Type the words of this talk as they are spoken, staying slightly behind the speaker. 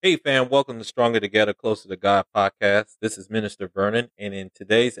Hey, fam, welcome to Stronger Together, Closer to God podcast. This is Minister Vernon, and in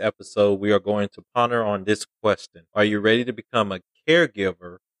today's episode, we are going to ponder on this question. Are you ready to become a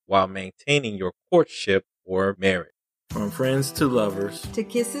caregiver while maintaining your courtship or marriage? From friends to lovers, to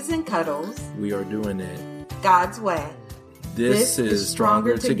kisses and cuddles, we are doing it God's way. This is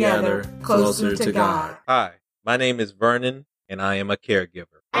Stronger Together, Closer to God. Hi, my name is Vernon, and I am a caregiver.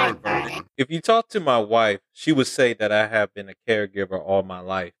 Hi, Vernon. If you talk to my wife, she would say that I have been a caregiver all my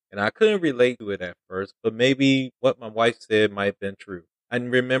life, and I couldn't relate to it at first, but maybe what my wife said might have been true. I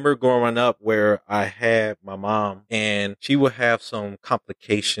remember growing up where I had my mom and she would have some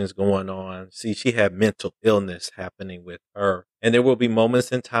complications going on. See, she had mental illness happening with her. And there will be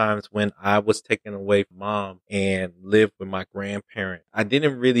moments and times when I was taken away from mom and lived with my grandparent. I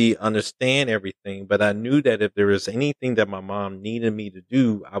didn't really understand everything, but I knew that if there was anything that my mom needed me to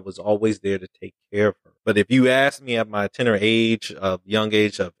do, I was always there to take care of her. But if you ask me at my young age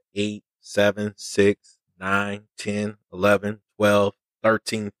of 8, 7, 6, 9, 10, 11, 12,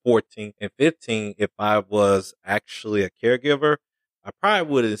 13, 14, and 15, if I was actually a caregiver, I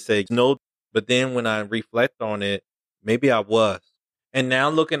probably wouldn't say no. But then when I reflect on it, maybe I was. And now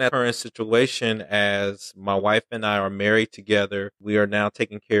looking at the current situation as my wife and I are married together, we are now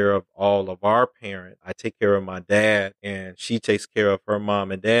taking care of all of our parents. I take care of my dad and she takes care of her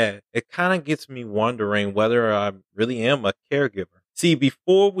mom and dad. It kind of gets me wondering whether I really am a caregiver. See,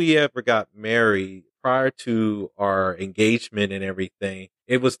 before we ever got married, prior to our engagement and everything,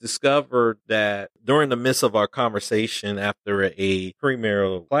 it was discovered that during the midst of our conversation after a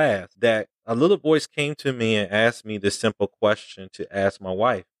premarital class, that a little voice came to me and asked me this simple question to ask my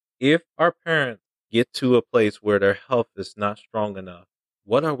wife. If our parents get to a place where their health is not strong enough,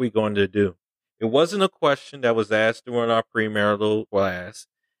 what are we going to do? It wasn't a question that was asked during our premarital class,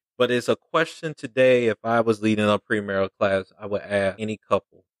 but it's a question today. If I was leading a premarital class, I would ask any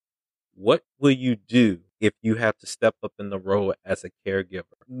couple, what will you do if you have to step up in the role as a caregiver?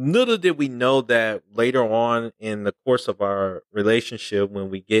 Little did we know that later on in the course of our relationship, when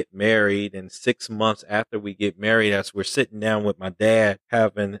we get married and 6 months after we get married, as we're sitting down with my dad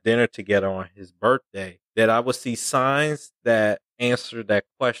having dinner together on his birthday, that I would see signs that answer that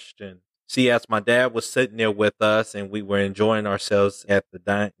question. See, as my dad was sitting there with us and we were enjoying ourselves at the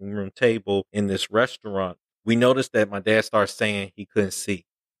dining room table in this restaurant, we noticed that my dad started saying he couldn't see.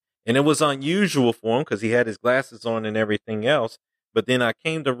 And it was unusual for him because he had his glasses on and everything else. But then I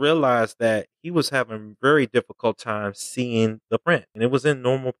came to realize that he was having very difficult time seeing the print, and it was in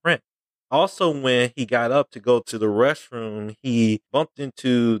normal print. Also, when he got up to go to the restroom, he bumped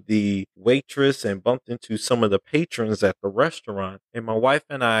into the waitress and bumped into some of the patrons at the restaurant. And my wife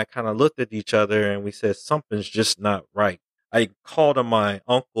and I kind of looked at each other and we said, something's just not right. I called on my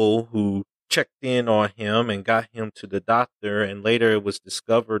uncle who checked in on him and got him to the doctor, and later it was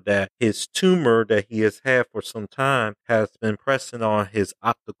discovered that his tumor that he has had for some time has been pressing on his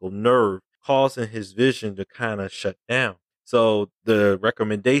optical nerve, causing his vision to kind of shut down. So the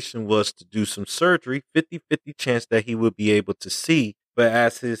recommendation was to do some surgery, 50-50 chance that he would be able to see. But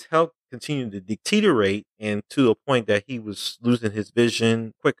as his health continued to deteriorate and to a point that he was losing his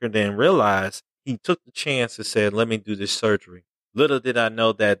vision quicker than realized, he took the chance and said, let me do this surgery. Little did I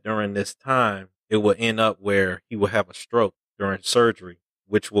know that during this time, it will end up where he will have a stroke during surgery,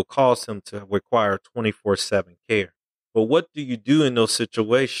 which will cause him to require 24/7 care. But what do you do in those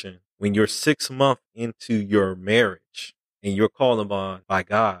situations when you're 6 months into your marriage and you're called upon by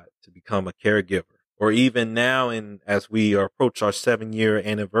God to become a caregiver? Or even now, as we approach our 7-year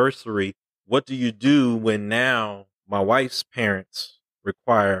anniversary, what do you do when now my wife's parents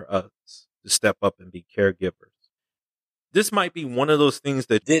require us to step up and be caregivers? This might be one of those things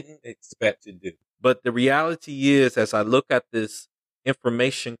that I didn't expect to do. But the reality is, as I look at this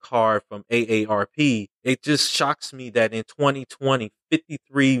information card from AARP, it just shocks me that in 2020,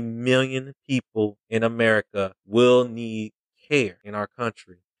 53 million people in America will need care in our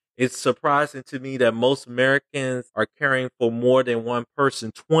country. It's surprising to me that most Americans are caring for more than one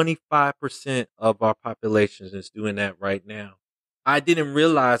person. 25% of our population is doing that right now. I didn't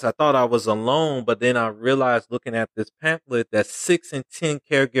realize, I thought I was alone, but then I realized looking at this pamphlet that 6 in 10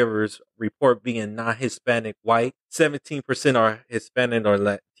 caregivers report being non-Hispanic white, 17% are Hispanic or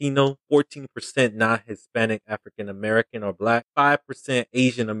Latino, 14% non-Hispanic African American or Black, 5%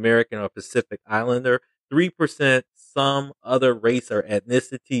 Asian American or Pacific Islander, 3% some other race or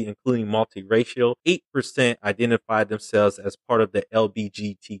ethnicity, including multiracial, 8% identify themselves as part of the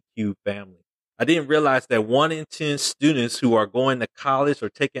LGBTQ family. I didn't realize that 1 in 10 students who are going to college or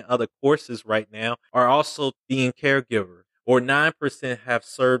taking other courses right now are also being caregivers, or 9% have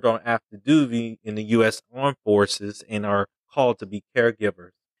served on active duty in the U.S. Armed Forces and are called to be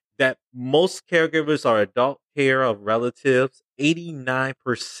caregivers. that most caregivers are adult care of relatives,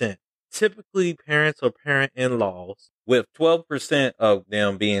 89%. Typically parents or parent in-laws, with 12% of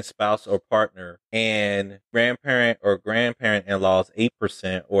them being spouse or partner, and grandparent or grandparent in-laws,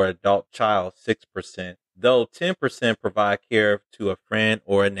 8%, or adult child, 6%, though 10% provide care to a friend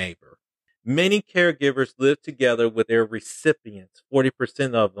or a neighbor. Many caregivers live together with their recipients,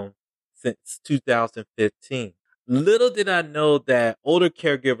 40% of them since 2015. Little did I know that older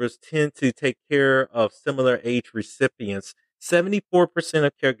caregivers tend to take care of similar age recipients. 74%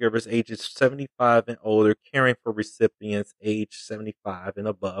 of caregivers ages 75 and older caring for recipients age 75 and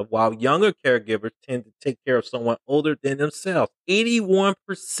above, while younger caregivers tend to take care of someone older than themselves. 81%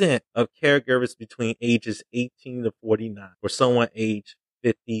 of caregivers between ages 18 to 49 or someone age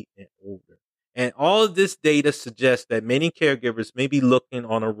 50 and older. And all of this data suggests that many caregivers may be looking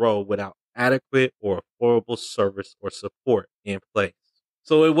on a road without adequate or affordable service or support in place.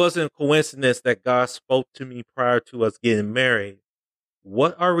 So it wasn't a coincidence that God spoke to me prior to us getting married.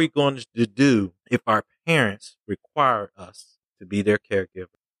 What are we going to do if our parents require us to be their caregiver?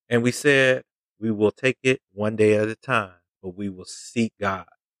 And we said, we will take it one day at a time, but we will seek God.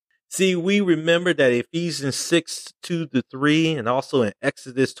 See, we remember that Ephesians 6:2-3, and also in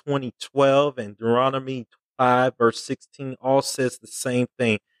Exodus 20:12 and Deuteronomy 5 verse 16 all says the same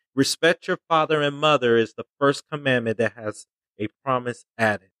thing. Respect your father and mother is the first commandment that has a promise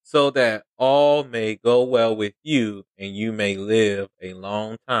added, so that all may go well with you and you may live a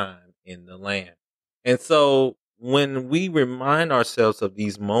long time in the land. And so when we remind ourselves of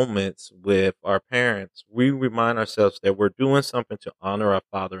these moments with our parents, we remind ourselves that we're doing something to honor our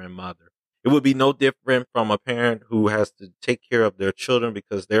father and mother. It would be no different from a parent who has to take care of their children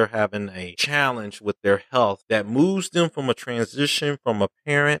because they're having a challenge with their health that moves them from a transition from a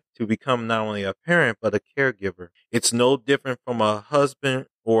parent to become not only a parent, but a caregiver. It's no different from a husband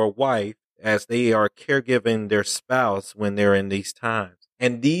or a wife as they are caregiving their spouse when they're in these times.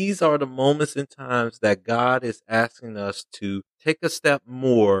 And these are the moments and times that God is asking us to take a step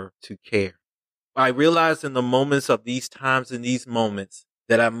more to care. I realize in the moments of these times and these moments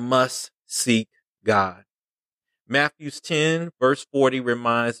that I must seek God. Matthew 10 verse 40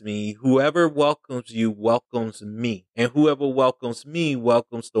 reminds me, whoever welcomes you welcomes me, and whoever welcomes me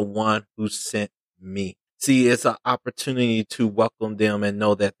welcomes the one who sent me. See, it's an opportunity to welcome them and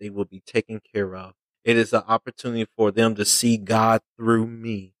know that they will be taken care of. It is an opportunity for them to see God through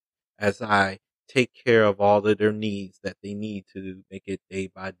me as I take care of all of their needs that they need to make it day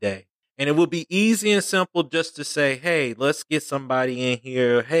by day. And it would be easy and simple just to say, hey, let's get somebody in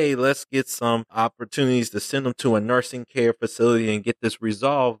here. Hey, let's get some opportunities to send them to a nursing care facility and get this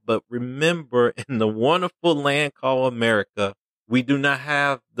resolved. But remember, in the wonderful land called America, we do not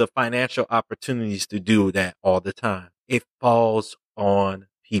have the financial opportunities to do that all the time. It falls on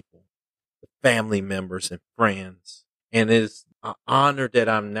people, family members and friends. And it's an honor that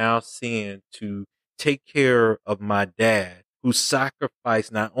I'm now seeing to take care of my dad, who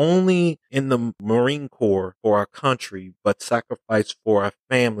sacrificed not only in the Marine Corps for our country, but sacrificed for our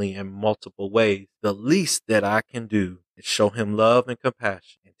family in multiple ways. The least that I can do is show him love and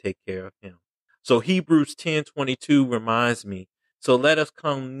compassion and take care of him. So Hebrews 10:22 reminds me, so let us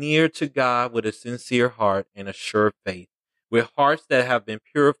come near to God with a sincere heart and a sure faith, with hearts that have been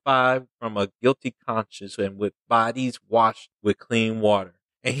purified from a guilty conscience and with bodies washed with clean water.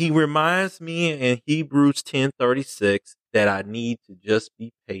 And he reminds me in Hebrews 10:36 that I need to just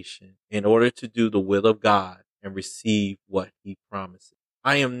be patient in order to do the will of God and receive what he promises.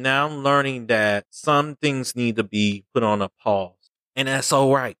 I am now learning that some things need to be put on a pause, and that's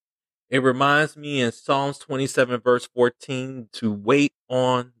all right. It reminds me in Psalms 27 verse 14 to wait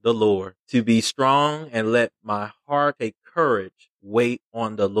on the Lord, to be strong and let my heart take courage, wait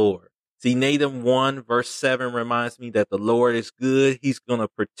on the Lord. See, Nahum 1 verse 7 reminds me that the Lord is good. He's going to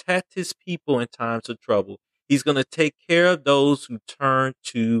protect his people in times of trouble. He's going to take care of those who turn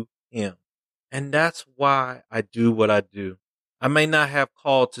to him. And that's why I do what I do. I may not have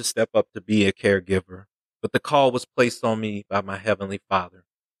called to step up to be a caregiver, but the call was placed on me by my Heavenly Father.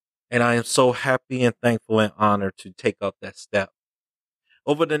 And I am so happy and thankful and honored to take up that step.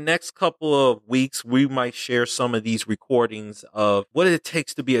 Over the next couple of weeks, we might share some of these recordings of what it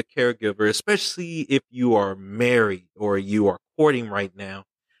takes to be a caregiver, especially if you are married or you are courting right now.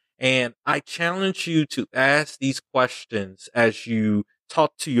 And I challenge you to ask these questions as you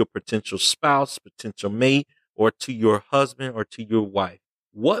talk to your potential spouse, potential mate, or to your husband or to your wife.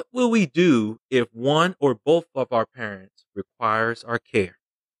 What will we do if one or both of our parents requires our care?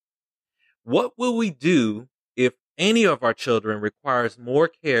 What will we do if any of our children requires more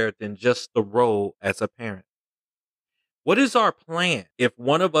care than just the role as a parent? What is our plan if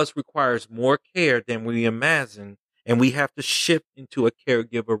one of us requires more care than we imagine and we have to shift into a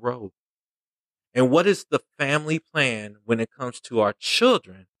caregiver role? And what is the family plan when it comes to our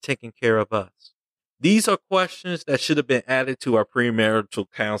children taking care of us? These are questions that should have been added to our premarital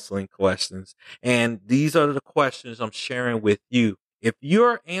counseling questions. And these are the questions I'm sharing with you. If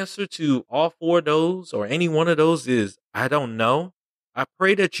your answer to all four of those or any one of those is, I don't know, I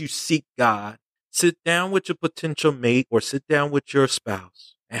pray that you seek God, sit down with your potential mate or sit down with your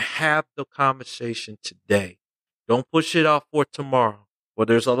spouse and have the conversation today. Don't push it off for tomorrow. Well,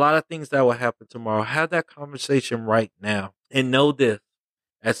 there's a lot of things that will happen tomorrow. Have that conversation right now. And know this,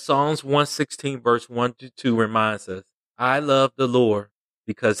 as Psalms 116 verse 1-2 reminds us, I love the Lord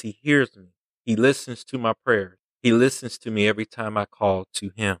because he hears me. He listens to my prayers. He listens to me every time I call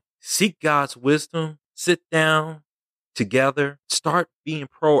to him. Seek God's wisdom. Sit down together. Start being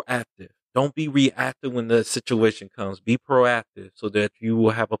proactive. Don't be reactive when the situation comes. Be proactive so that you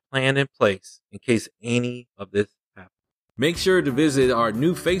will have a plan in place in case any of this happens. Make sure to visit our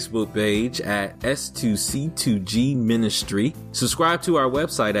new Facebook page at S2C2G Ministry. Subscribe to our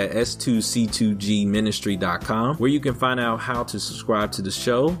website at S2C2GMinistry.com, where you can find out how to subscribe to the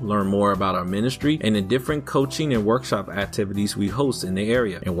show, learn more about our ministry, and the different coaching and workshop activities we host in the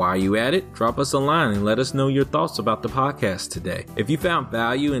area. And while you at it, drop us a line and let us know your thoughts about the podcast today. If you found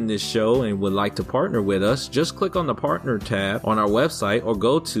value in this show and would like to partner with us, just click on the partner tab on our website or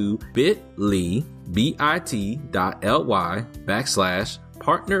go to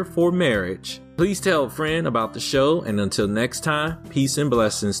bit.ly/partner for marriage. Please tell a friend about the show, and until next time, peace and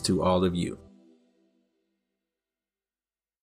blessings to all of you.